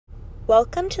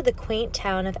Welcome to the quaint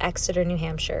town of Exeter, New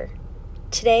Hampshire.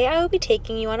 Today I will be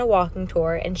taking you on a walking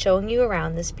tour and showing you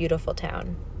around this beautiful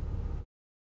town.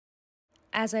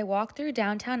 As I walk through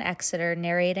downtown Exeter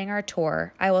narrating our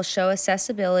tour, I will show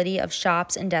accessibility of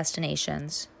shops and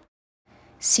destinations.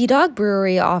 Sea Dog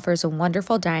Brewery offers a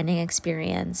wonderful dining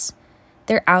experience.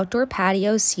 Their outdoor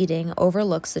patio seating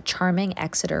overlooks the charming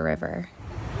Exeter River.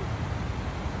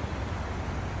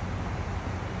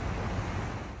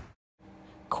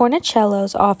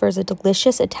 Cornicello's offers a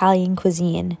delicious Italian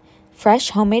cuisine, fresh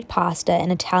homemade pasta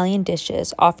and Italian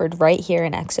dishes offered right here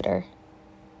in Exeter.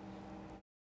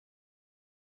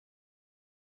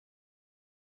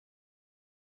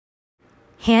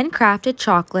 Handcrafted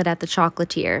chocolate at the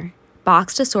chocolatier,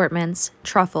 boxed assortments,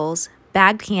 truffles,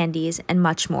 bagged candies, and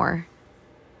much more.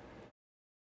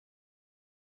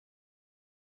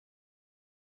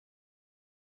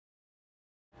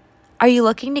 Are you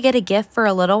looking to get a gift for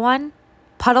a little one?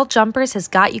 Puddle Jumpers has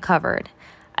got you covered.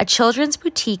 A children's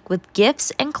boutique with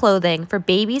gifts and clothing for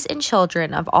babies and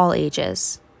children of all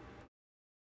ages.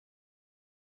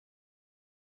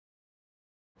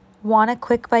 Want a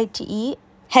quick bite to eat?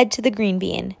 Head to the Green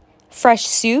Bean. Fresh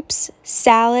soups,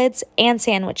 salads, and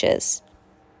sandwiches.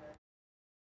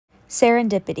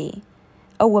 Serendipity,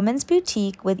 a women's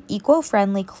boutique with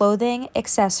eco-friendly clothing,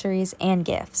 accessories, and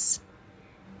gifts.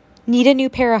 Need a new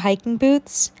pair of hiking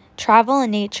boots? Travel in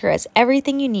Nature has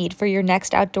everything you need for your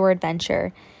next outdoor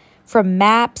adventure, from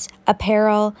maps,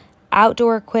 apparel,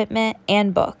 outdoor equipment,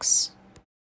 and books.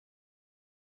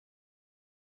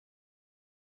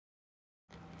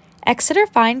 Exeter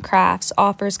Fine Crafts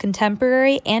offers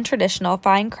contemporary and traditional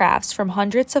fine crafts from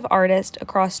hundreds of artists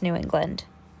across New England.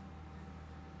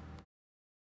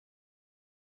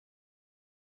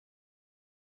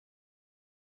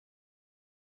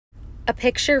 A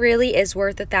picture really is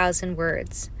worth 1,000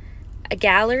 words. A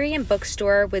gallery and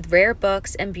bookstore with rare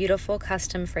books and beautiful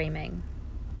custom framing.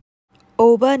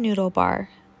 Oba Noodle Bar,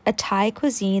 a Thai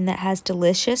cuisine that has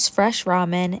delicious fresh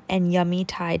ramen and yummy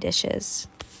Thai dishes.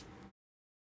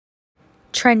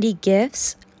 Trendy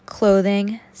gifts,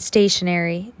 clothing,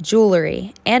 stationery,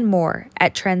 jewelry, and more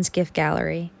at Trend's Gift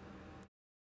Gallery.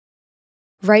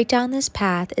 Right down this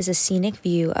path is a scenic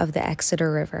view of the Exeter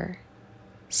River.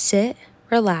 Sit,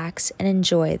 relax, and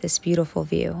enjoy this beautiful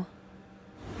view.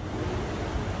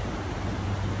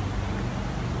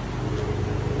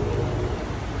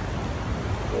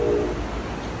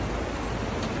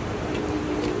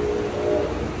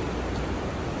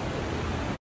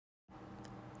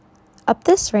 Up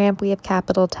this ramp we have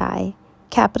Capital Thai.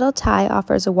 Capital Thai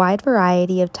offers a wide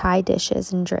variety of Thai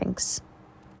dishes and drinks.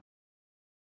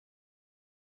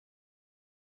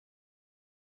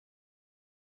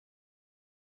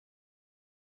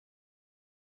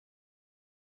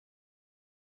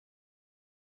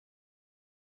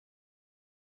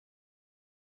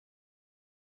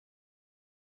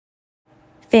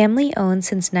 Family owned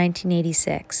since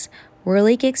 1986,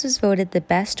 Whirligigs was voted the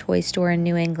best toy store in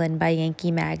New England by Yankee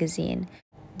Magazine.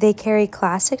 They carry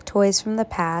classic toys from the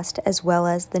past as well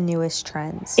as the newest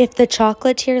trends. If the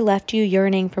chocolatier left you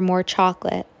yearning for more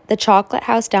chocolate, the chocolate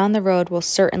house down the road will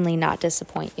certainly not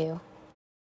disappoint you.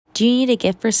 Do you need a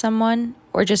gift for someone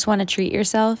or just want to treat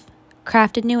yourself?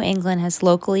 Crafted New England has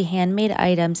locally handmade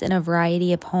items and a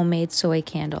variety of homemade soy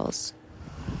candles.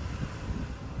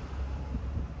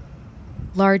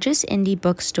 Largest indie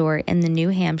bookstore in the New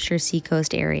Hampshire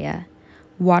Seacoast area.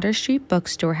 Water Street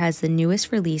Bookstore has the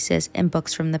newest releases and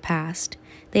books from the past.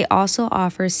 They also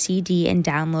offer CD and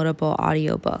downloadable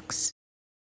audiobooks.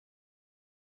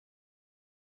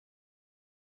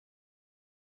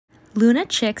 Luna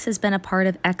Chicks has been a part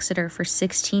of Exeter for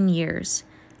 16 years,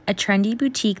 a trendy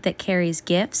boutique that carries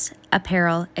gifts,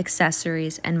 apparel,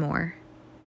 accessories, and more.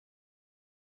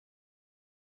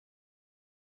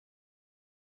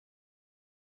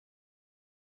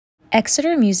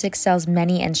 Exeter Music sells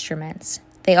many instruments.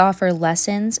 They offer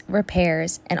lessons,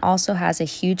 repairs, and also has a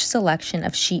huge selection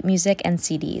of sheet music and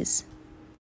CDs.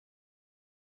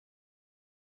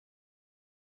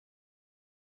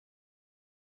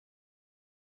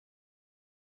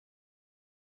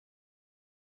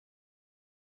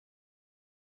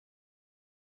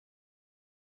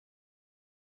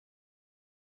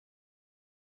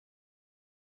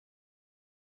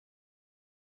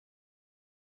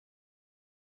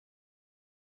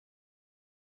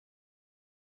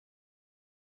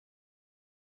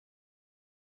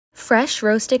 Fresh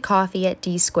roasted coffee at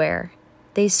D Square.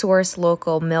 They source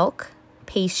local milk,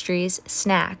 pastries,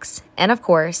 snacks, and of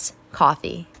course,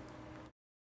 coffee.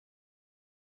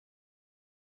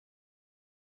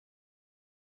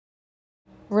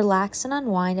 Relax and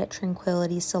unwind at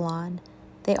Tranquility Salon.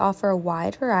 They offer a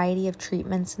wide variety of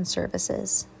treatments and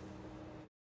services.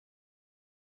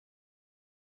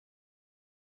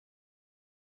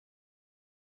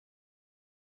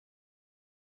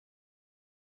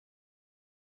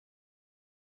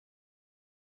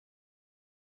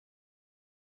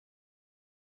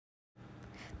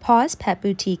 Paw's Pet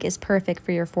Boutique is perfect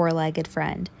for your four-legged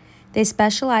friend. They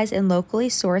specialize in locally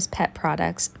sourced pet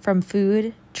products from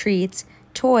food, treats,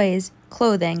 toys,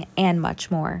 clothing, and much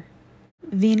more.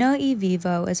 Vino e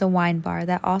Vivo is a wine bar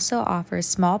that also offers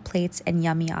small plates and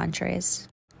yummy entrees.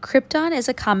 Krypton is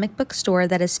a comic book store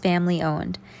that is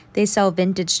family-owned. They sell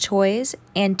vintage toys,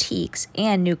 antiques,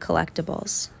 and new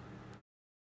collectibles.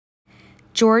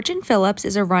 George & Phillips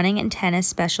is a running and tennis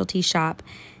specialty shop.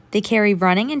 They carry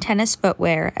running and tennis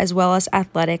footwear as well as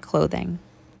athletic clothing.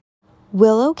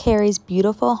 Willow carries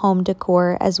beautiful home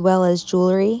decor as well as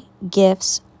jewelry,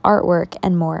 gifts, artwork,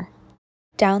 and more.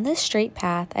 Down this straight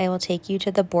path, I will take you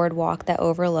to the boardwalk that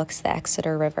overlooks the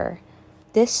Exeter River.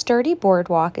 This sturdy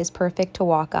boardwalk is perfect to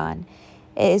walk on.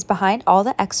 It is behind all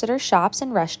the Exeter shops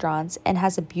and restaurants and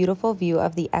has a beautiful view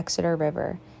of the Exeter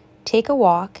River. Take a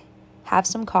walk, have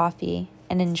some coffee,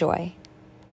 and enjoy.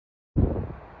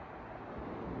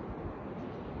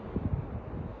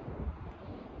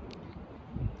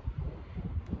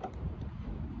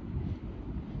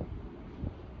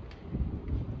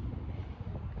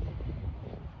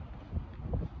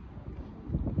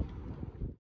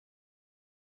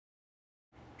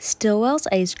 Stillwell's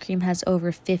ice cream has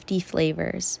over 50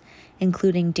 flavors,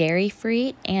 including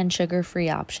dairy-free and sugar-free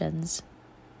options.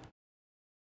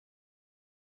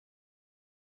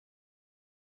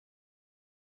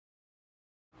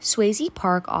 Swayze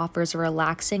Park offers a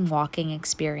relaxing walking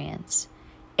experience.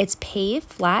 Its paved,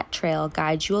 flat trail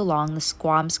guides you along the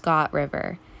Squamscott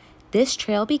River. This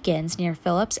trail begins near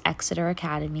Phillips Exeter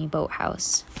Academy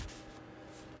Boathouse.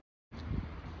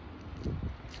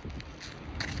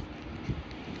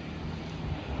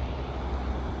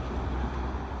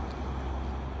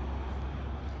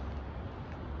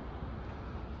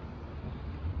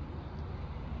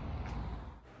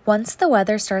 Once the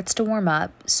weather starts to warm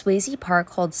up, Swayze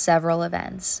Park holds several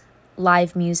events: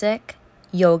 live music,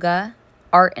 yoga,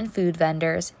 art and food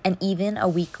vendors, and even a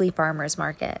weekly farmers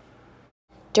market.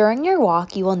 During your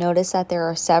walk, you will notice that there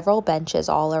are several benches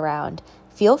all around.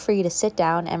 Feel free to sit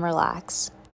down and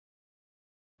relax.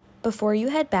 Before you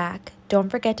head back, don't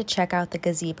forget to check out the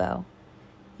gazebo.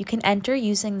 You can enter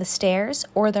using the stairs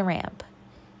or the ramp.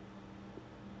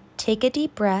 Take a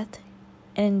deep breath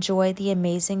and enjoy the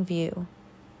amazing view.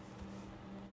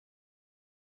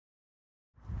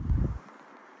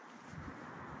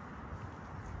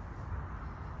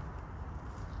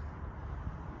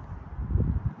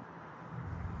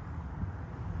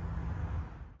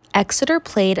 Exeter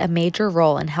played a major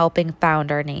role in helping found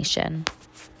our nation.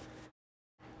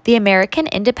 The American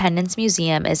Independence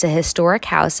Museum is a historic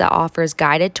house that offers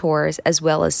guided tours as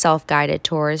well as self-guided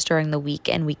tours during the week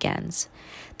and weekends.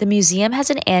 The museum has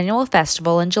an annual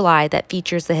festival in July that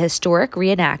features the historic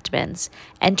reenactments,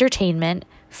 entertainment,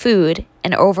 food,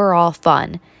 and overall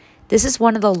fun. This is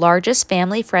one of the largest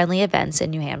family-friendly events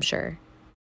in New Hampshire.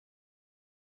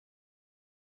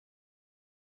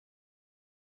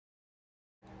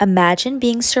 Imagine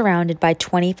being surrounded by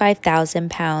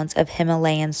 25,000 pounds of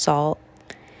Himalayan salt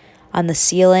on the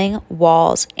ceiling,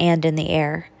 walls, and in the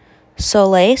air.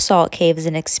 Soleil Salt Cave is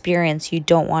an experience you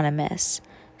don't want to miss.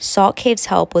 Salt caves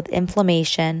help with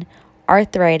inflammation,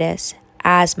 arthritis,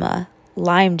 asthma,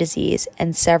 Lyme disease,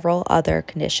 and several other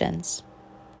conditions.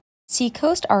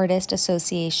 Seacoast Artist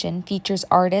Association features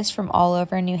artists from all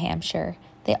over New Hampshire.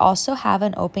 They also have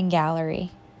an open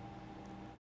gallery.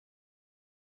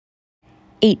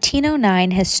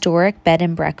 1809 Historic Bed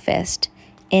and Breakfast,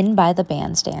 Inn by the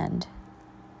Bandstand.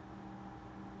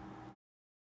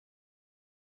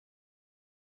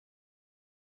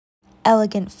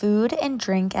 Elegant food and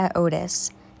drink at Otis.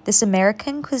 This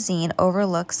American cuisine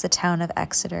overlooks the town of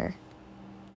Exeter.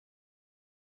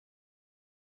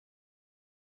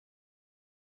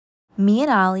 Me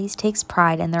and Ollie's takes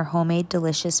pride in their homemade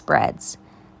delicious breads.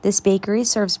 This bakery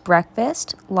serves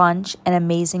breakfast, lunch, and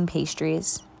amazing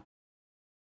pastries.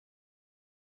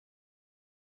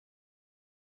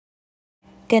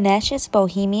 Ganesh is a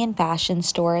bohemian fashion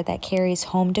store that carries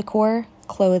home decor,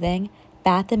 clothing,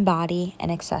 bath and body, and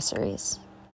accessories.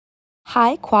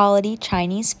 High-quality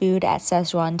Chinese food at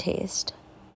Szechuan Taste.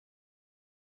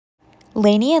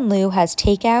 Laney & Lou has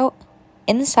takeout,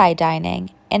 inside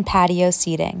dining, and patio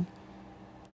seating.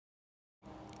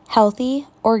 Healthy,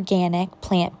 organic,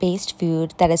 plant-based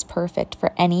food that is perfect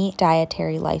for any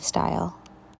dietary lifestyle.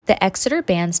 The Exeter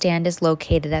Bandstand is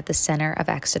located at the center of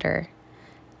Exeter.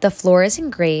 The floor is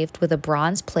engraved with a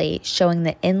bronze plate showing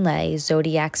the inlay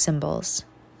zodiac symbols.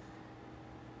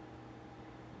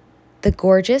 The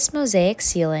gorgeous mosaic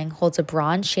ceiling holds a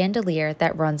bronze chandelier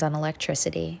that runs on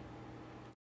electricity.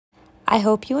 I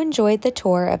hope you enjoyed the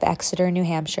tour of Exeter, New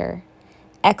Hampshire.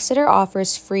 Exeter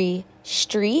offers free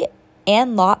street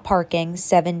and lot parking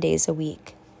 7 days a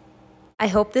week. I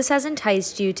hope this has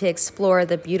enticed you to explore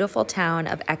the beautiful town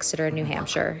of Exeter, New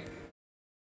Hampshire.